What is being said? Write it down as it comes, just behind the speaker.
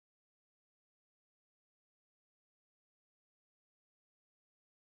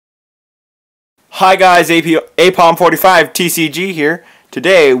Hi guys, APOM45 TCG here.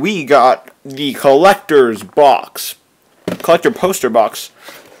 Today we got the collector poster box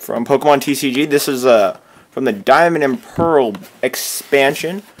from Pokemon TCG. This is from the Diamond and Pearl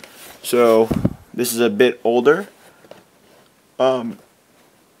expansion. So this is a bit older. You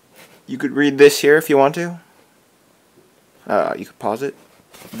could read this here if you want to. You could pause it,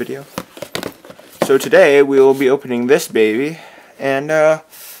 video. So today we will be opening this baby, and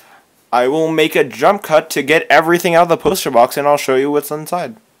I will make a jump cut to get everything out of the poster box, and I'll show you what's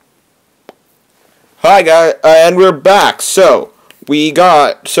inside. Hi guys, and we're back. So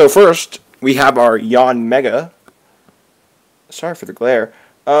first we have our Yanmega. Sorry for the glare.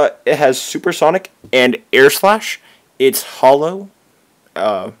 It has Supersonic and Air Slash. It's hollow.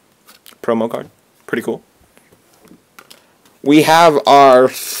 Promo card. Pretty cool. We have our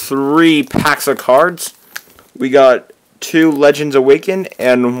 3 packs of cards. We got 2 Legends Awakened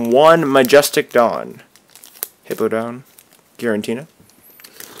and 1 Majestic Dawn. Hippowdon, Giratina.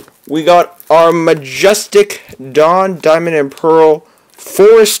 We got our Majestic Dawn, Diamond and Pearl,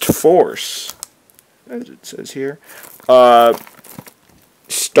 Forest Force, as it says here.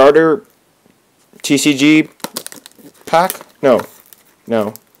 Starter TCG pack? No.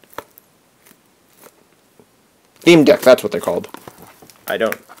 Theme deck, that's what they're called. I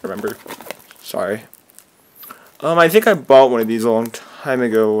don't remember. Sorry. I think I bought one of these a long time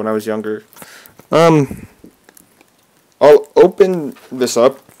ago when I was younger. I'll open this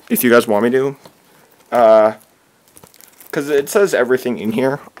up if you guys want me to. Because it says everything in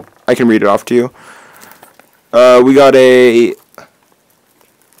here. I can read it off to you. We got a...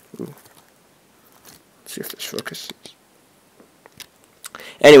 Let's see if this focuses.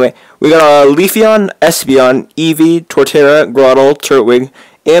 Anyway, we got a Leafeon, Espeon, Eevee, Torterra, Grotle, Turtwig,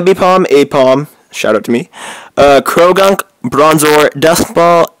 Ambipom, Apom, shout out to me, Krogunk, Bronzor,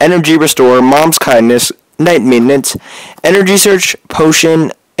 Duskball, Energy Restore, Mom's Kindness, Night Maintenance, Energy Search,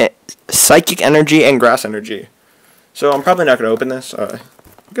 Potion, Psychic Energy, and Grass Energy. So I'm probably not going to open this. You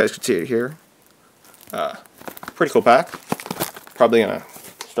guys can see it here. Pretty cool pack. Probably going to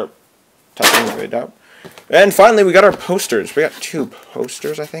start testing it out. And finally, we got our posters. We got 2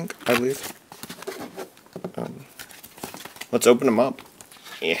 posters, I believe. Let's open them up.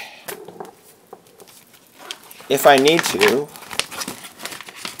 Yeah. If I need to.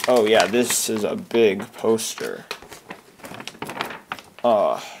 Oh yeah, this is a big poster.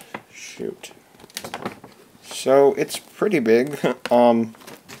 Oh, shoot. So it's pretty big.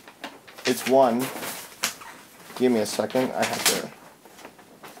 It's one. Give me a second. I have to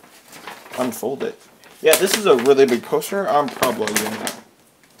unfold it. Yeah, this is a really big poster. I'm probably gonna...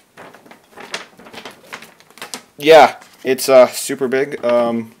 Yeah, it's super big.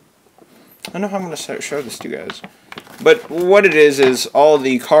 I don't know how I'm going to show this to you guys. But what it is all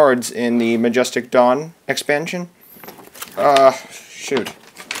the cards in the Majestic Dawn expansion. Shoot.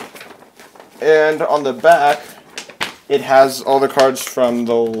 And on the back, it has all the cards from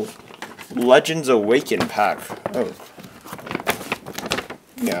the Legends Awaken pack. Oh.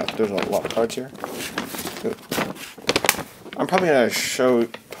 Yeah, there's a lot of cards here. I'm probably going to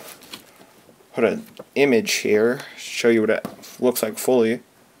put an image here, show you what it looks like fully.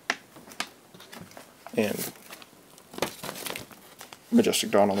 And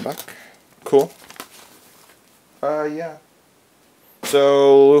Majestic Dawn on the back. Cool. Yeah.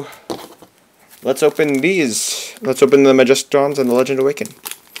 So, let's open these. Let's open the Majestic Dawns and the Legend Awaken.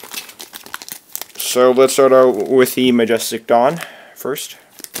 So, let's start out with the Majestic Dawn first.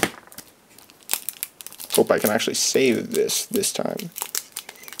 Hope I can actually save this time.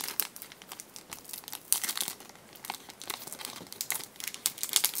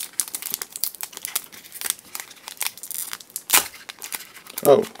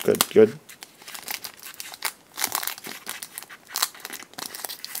 Oh, good.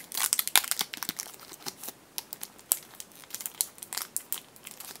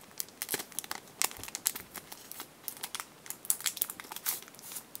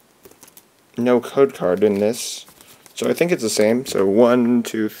 No code card in this, so I think it's the same. So 1,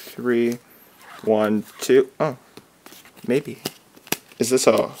 2, 3, 1, 2. Oh, maybe. Is this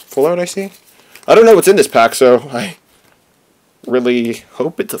a full art I see? I don't know what's in this pack, so I really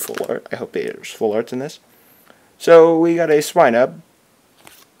hope it's a full art. I hope there's full arts in this. So we got a Swinub,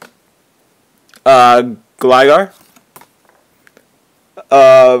 Gligar,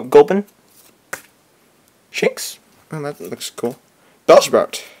 Gulpin, Shinx. Oh, that looks cool.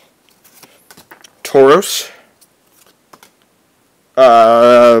 Bellsprout. Tauros,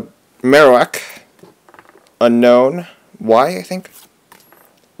 Marowak, Unknown, Y, I think.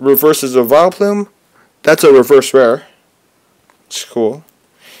 Reverses of Vileplume. That's a reverse rare. It's cool.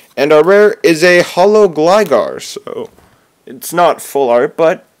 And our rare is a Holo Gligar, so it's not full art,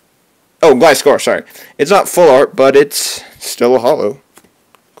 but... Oh, Gliscor, sorry. It's not full art, but it's still a holo.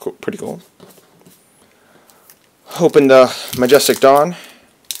 Cool, pretty cool. Open the Majestic Dawn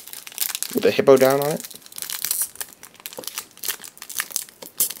with a hippo down on it.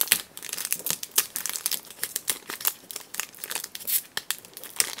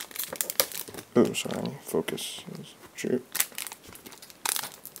 Ooh, sorry, focus. Shoot.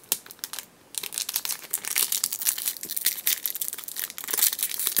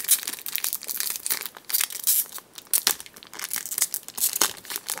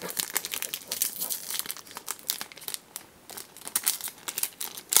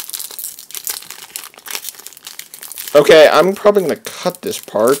 Okay, I'm probably going to cut this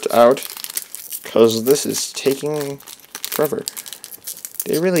part out, because this is taking forever.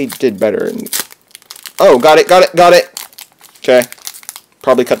 They really did better. Oh, got it. Okay.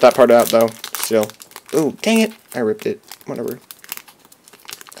 Probably cut that part out, though, still. Ooh, dang it. I ripped it. Whatever.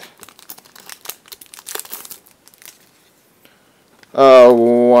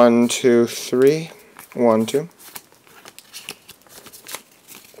 One, two, three. 1, 2.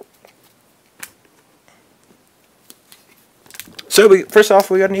 So, first off,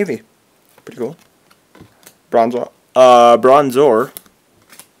 we got an Eevee. Pretty cool. Bronzor.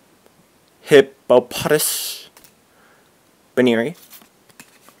 Hippopotas. Baneri.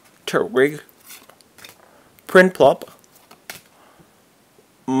 Turtwig. Prinplup.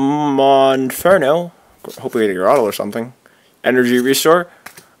 Monferno. Hopefully get your auto or something. Energy Restore.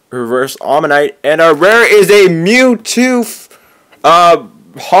 Reverse Ammonite. And our rare is a Mewtwo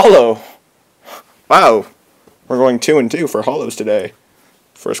holo. Wow. We're going 2 and 2 for holos today.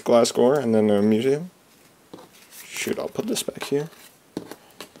 First Gliscor and then a Mewtwo. Shoot, I'll put this back here.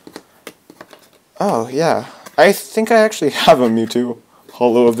 Oh, yeah. I think I actually have a Mewtwo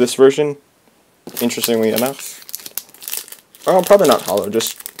holo of this version. Interestingly enough. Oh, probably not holo,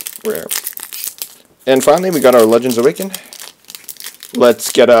 just rare. And finally, we got our Legends Awaken.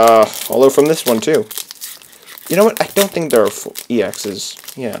 Let's get a holo from this one, too. You know what? I don't think there are full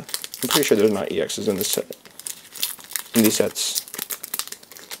EXs. Yeah, I'm pretty sure there's not EXs in this set. In these sets.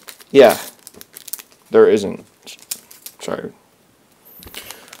 Yeah. There isn't. Sorry.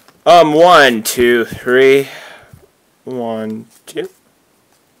 1, 2, 3. 1, 2.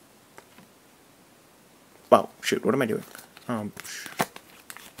 Wow, shoot, what am I doing?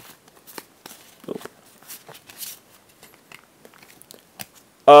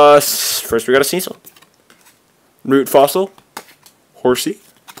 First we got a Cecil. Root Fossil. Horsey.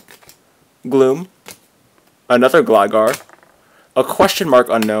 Gloom. Another Gligar. A question mark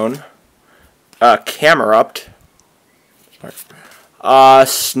unknown. Camerupt.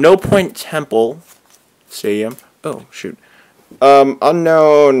 Snowpoint Temple. Stadium. Oh, shoot.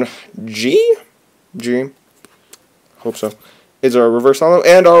 Unknown G? G. Hope so. Is our reverse holo.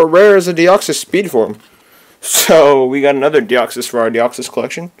 And our rare is a Deoxys Speed Form. So, we got another Deoxys for our Deoxys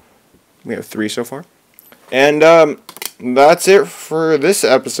collection. We have 3 so far. And, that's it for this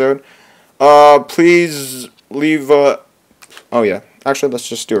episode. Please leave oh yeah, actually let's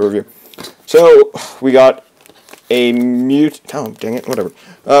just do a review. So we got a oh dang it, whatever.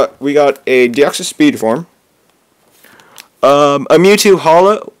 We got a Deoxys Speed Form, a Mewtwo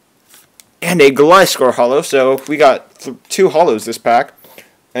holo, and a Gliscor holo. So we got 2 holos this pack,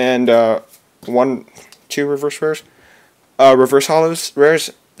 and 2 reverse rares, reverse holos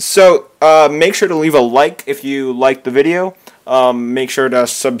rares. So make sure to leave a like if you liked the video. Make sure to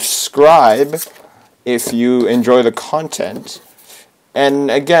subscribe if you enjoy the content.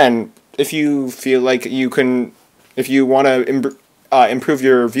 And again, if you feel like you can, if you want to improve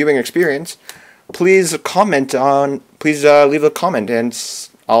your viewing experience, please please leave a comment and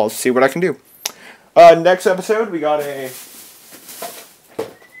I'll see what I can do. Next episode, we got a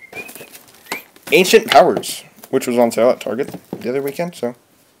Ancient Powers, which was on sale at Target the other weekend, so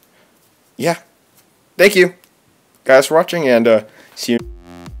yeah. Thank you guys for watching, and see you.